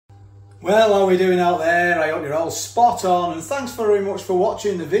Well, how are we doing out there? I hope you're all spot on, and thanks very much for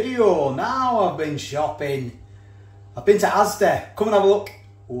watching the video. Now I've been shopping. I've been to Asda. Come and have a look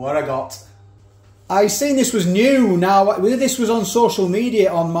what I got. I seen this was new. Now, this was on social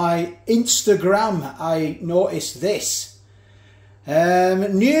media, on my Instagram. I noticed this.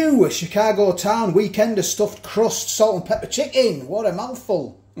 New Chicago Town Weekender Stuffed Crust Salt and Pepper Chicken. What a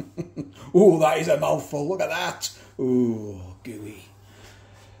mouthful. Ooh, that is a mouthful. Look at that. Ooh, gooey.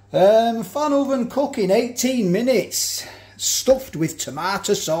 Fan oven cooking 18 minutes, stuffed with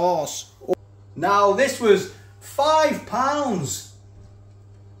tomato sauce. Now this was £5.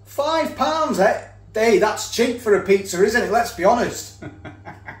 £5, eh? Hey, that's cheap for a pizza, isn't it? Let's be honest.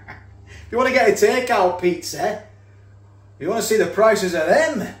 If you want to get a takeout pizza, you want to see the prices of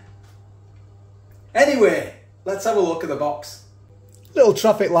them. Anyway, let's have a look at the box. Little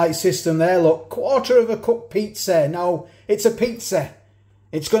traffic light system there, look. Quarter of a cup pizza. Now, it's a pizza.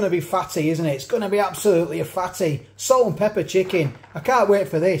 It's going to be fatty, isn't it? It's going to be absolutely a fatty. Salt and pepper chicken. I can't wait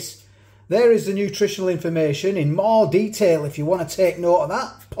for this. There is the nutritional information in more detail. If you want to take note of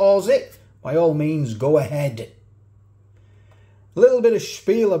that, pause it. By all means, go ahead. A little bit of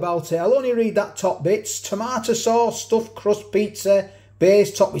spiel about it. I'll only read that top bits. Tomato sauce, stuffed crust pizza,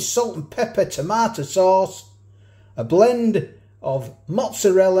 base topped with salt and pepper, tomato sauce. A blend of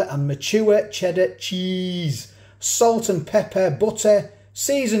mozzarella and mature cheddar cheese. Salt and pepper, butter,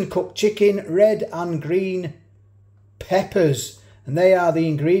 seasoned cooked chicken, red and green peppers. And they are the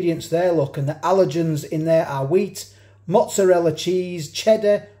ingredients there, look. And the allergens in there are wheat, mozzarella cheese,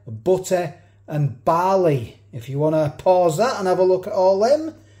 cheddar, butter and barley. If you want to pause that and have a look at all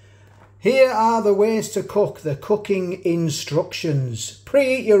them. Here are the ways to cook, the cooking instructions.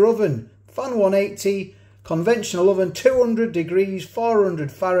 Preheat your oven, fan 180, conventional oven 200 degrees,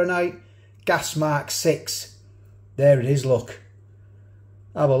 400 Fahrenheit, gas mark 6. There it is, look.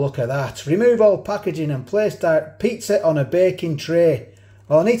 Have a look at that. Remove all packaging and place that pizza on a baking tray.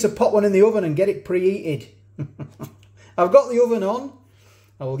 Well, I need to pop one in the oven and get it preheated. I've got the oven on.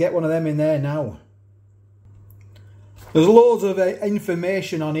 I will get one of them in there now. There's loads of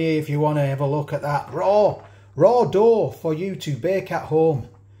information on here if you want to have a look at that. Raw dough for you to bake at home.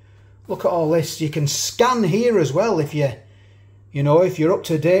 Look at all this. You can scan here as well if if you're up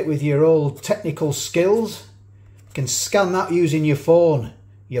to date with your old technical skills. You can scan that using your phone,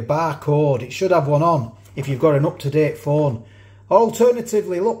 your barcode. It should have one on if you've got an up-to-date phone.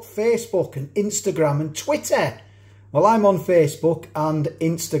 Alternatively, look, Facebook and Instagram and Twitter. Well, I'm on Facebook and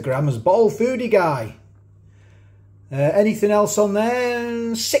Instagram as Ball Foodie Guy. Anything else on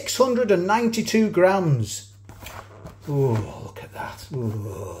there? 692 grams. Oh, look at that.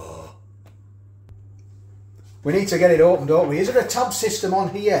 Ooh. We need to get it open, don't we? Is there a tab system on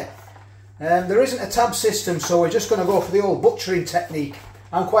here? There isn't a tab system, so we're just going to go for the old butchering technique.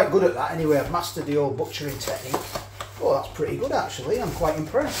 I'm quite good at that anyway. I've mastered the old butchering technique. Oh, that's pretty good actually. I'm quite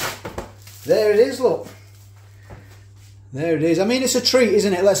impressed. There it is, look. There it is. I mean, it's a treat,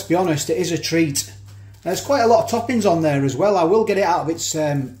 isn't it? Let's be honest, it is a treat. There's quite a lot of toppings on there as well. I will get it out of its...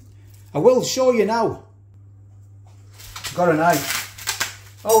 I will show you now. Got a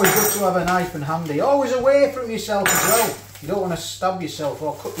knife. Always good to have a knife and handy. Always away from yourself as well. You don't want to stab yourself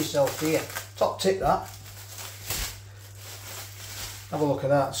or cut yourself here. Top tip, that. Have a look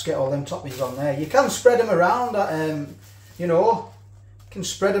at that. Let's get all them toppings on there. You can spread them around. You can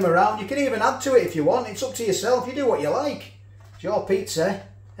spread them around. You can even add to it if you want. It's up to yourself. You do what you like. It's your pizza.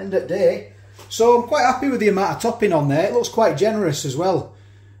 End of the day. So I'm quite happy with the amount of topping on there. It looks quite generous as well.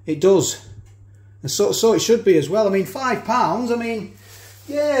 It does. And so it should be as well. I mean, £5. I mean,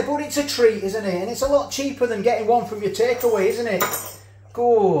 yeah, but it's a treat, isn't it? And it's a lot cheaper than getting one from your takeaway, isn't it?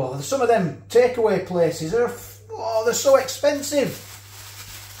 Oh, some of them takeaway places are, they're so expensive.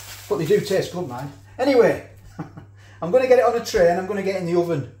 But they do taste good, man. Anyway, I'm going to get it on a tray and I'm going to get it in the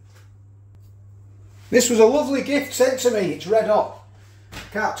oven. This was a lovely gift sent to me. It's red hot.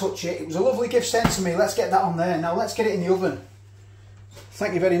 Can't touch it. It was a lovely gift sent to me. Let's get that on there. Now let's get it in the oven.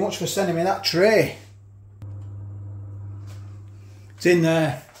 Thank you very much for sending me that tray. It's in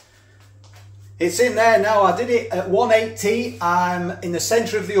there. It's in there now. I did it at 180. I'm in the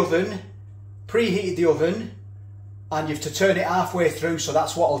centre of the oven. Preheated the oven. And you have to turn it halfway through. So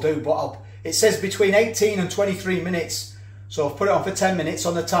that's what I'll do. But it says between 18 and 23 minutes. So I've put it on for 10 minutes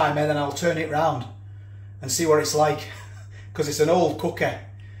on the timer. Then I'll turn it round and see what it's like. Because it's an old cooker.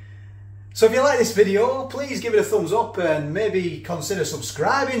 So if you like this video, please give it a thumbs up and maybe consider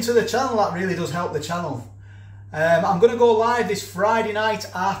subscribing to the channel. That really does help the channel. I'm going to go live this Friday night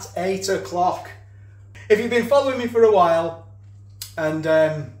at 8 o'clock. If you've been following me for a while, and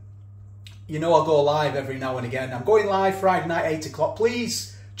you know I'll go live every now and again. I'm going live Friday night 8 o'clock.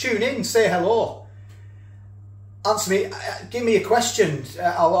 Please Tune in, say hello. Answer me, give me a question.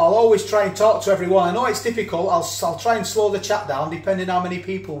 I'll always try and talk to everyone. I know it's difficult. I'll try and slow the chat down depending how many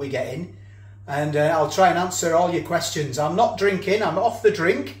people we get in. And I'll try and answer all your questions. I'm not drinking, I'm off the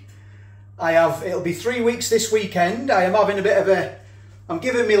drink. It'll be 3 weeks this weekend. I am having a bit of I'm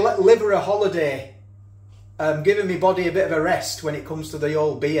giving my liver a holiday. I'm giving my body a bit of a rest when it comes to the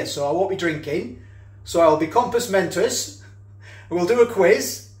old beer. So I won't be drinking. So I'll be compos mentis. We'll do a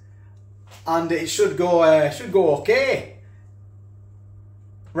quiz. And it should go okay.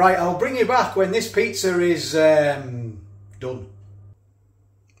 Right, I'll bring you back when this pizza is done.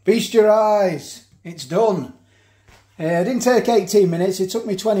 Feast your eyes, it's done. It didn't take 18 minutes, it took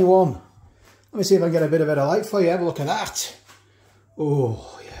me 21. Let me see if I can get a bit of a light for you. Have a look at that.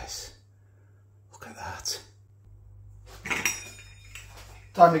 Oh, yes. Look at that.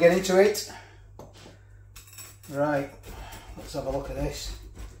 Time to get into it. Right, let's have a look at this.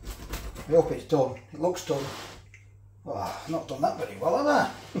 I hope it's done. It looks done. Oh, I've not done that very well, have I?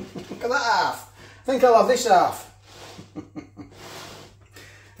 Look at that half. I think I'll have this half.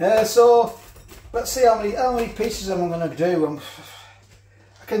 So let's see how many pieces I'm going to do.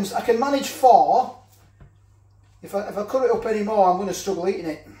 I can manage 4. If I cut it up any more, I'm going to struggle eating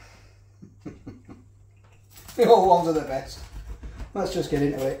it. The old ones are the best. Let's just get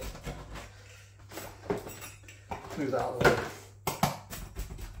into it. Move that out of the way.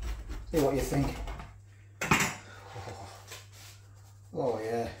 See what you think. Oh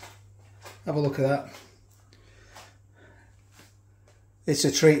yeah. Have a look at that. It's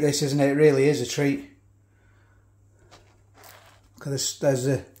a treat, this, isn't it? It really is a treat. Look at this. There's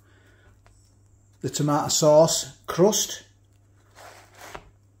the tomato sauce crust.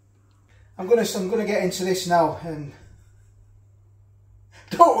 I'm gonna get into this now, and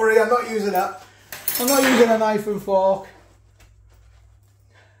don't worry, I'm not using that. I'm not using a knife and fork.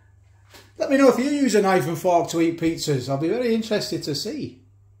 Let me know if you use a knife and fork to eat pizzas. I'll be very interested to see.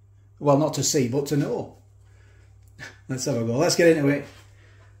 Well, not to see, but to know. Let's have a go. Let's get into it.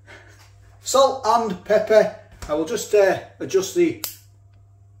 Salt and pepper. I will just adjust the...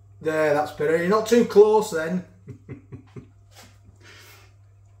 There, that's better. You're not too close then.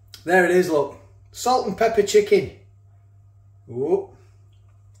 There it is, look. Salt and pepper chicken. Whoa.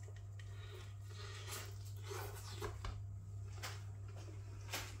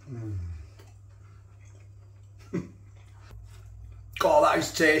 God, that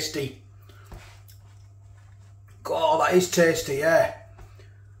is tasty. God, that is tasty, yeah.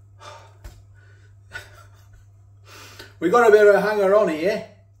 We got a bit of a hanger on here.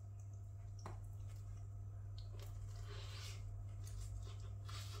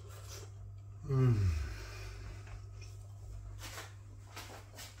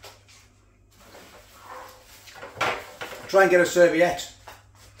 Try and get a serviette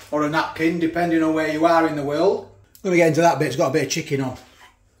or a napkin, depending on where you are in the world. I'm going to get into that bit. It's got a bit of chicken on.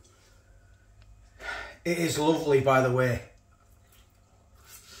 It is lovely, by the way.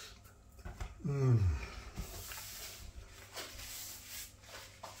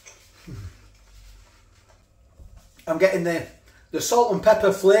 I'm getting the salt and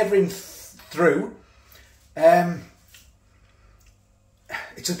pepper flavouring through. It's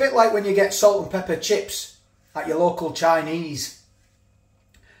a bit like when you get salt and pepper chips at your local Chinese.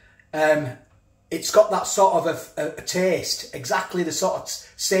 It's got that sort of a taste, exactly the sort of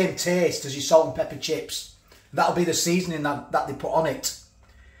same taste as your salt and pepper chips. That'll be the seasoning that they put on it.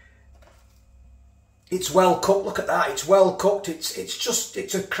 It's well cooked, look at that, it's well cooked,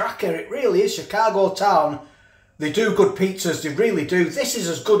 it's a cracker, it really is. Chicago town, they do good pizzas, they really do. This is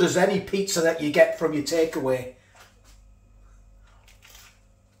as good as any pizza that you get from your takeaway.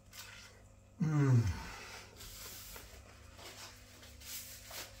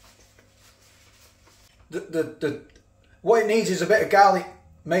 What it needs is a bit of garlic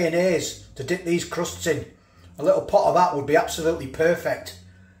mayonnaise to dip these crusts in. A little pot of that would be absolutely perfect.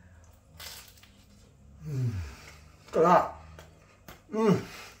 Look at that.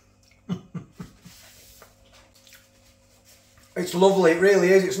 It's lovely, it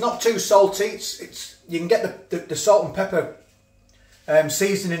really is. It's not too salty. It's you can get the salt and pepper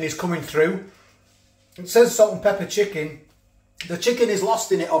seasoning is coming through. It says salt and pepper chicken. The chicken is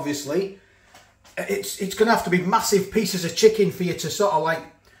lost in it, obviously. It's going to have to be massive pieces of chicken for you to sort of like,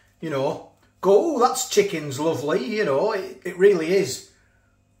 you know, go, oh, that's chicken's lovely, you know, it really is.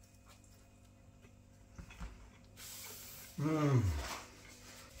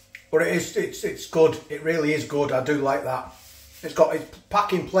 But it's good, it really is good, I do like that. It's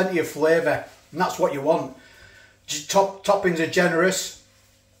packing plenty of flavour, and that's what you want. Toppings are generous.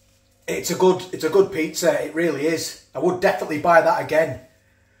 It's a good pizza, it really is. I would definitely buy that again.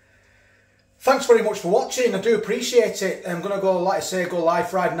 Thanks very much for watching. I do appreciate it. I'm going to go, like I say, go live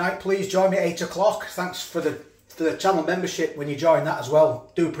Friday night. Please join me at 8 o'clock. Thanks for the channel membership when you join that as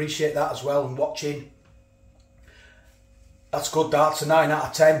well. Do appreciate that as well and watching. That's good. That's a 9 out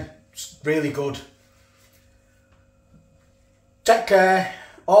of 10. It's really good. Take care.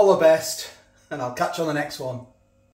 All the best. And I'll catch you on the next one.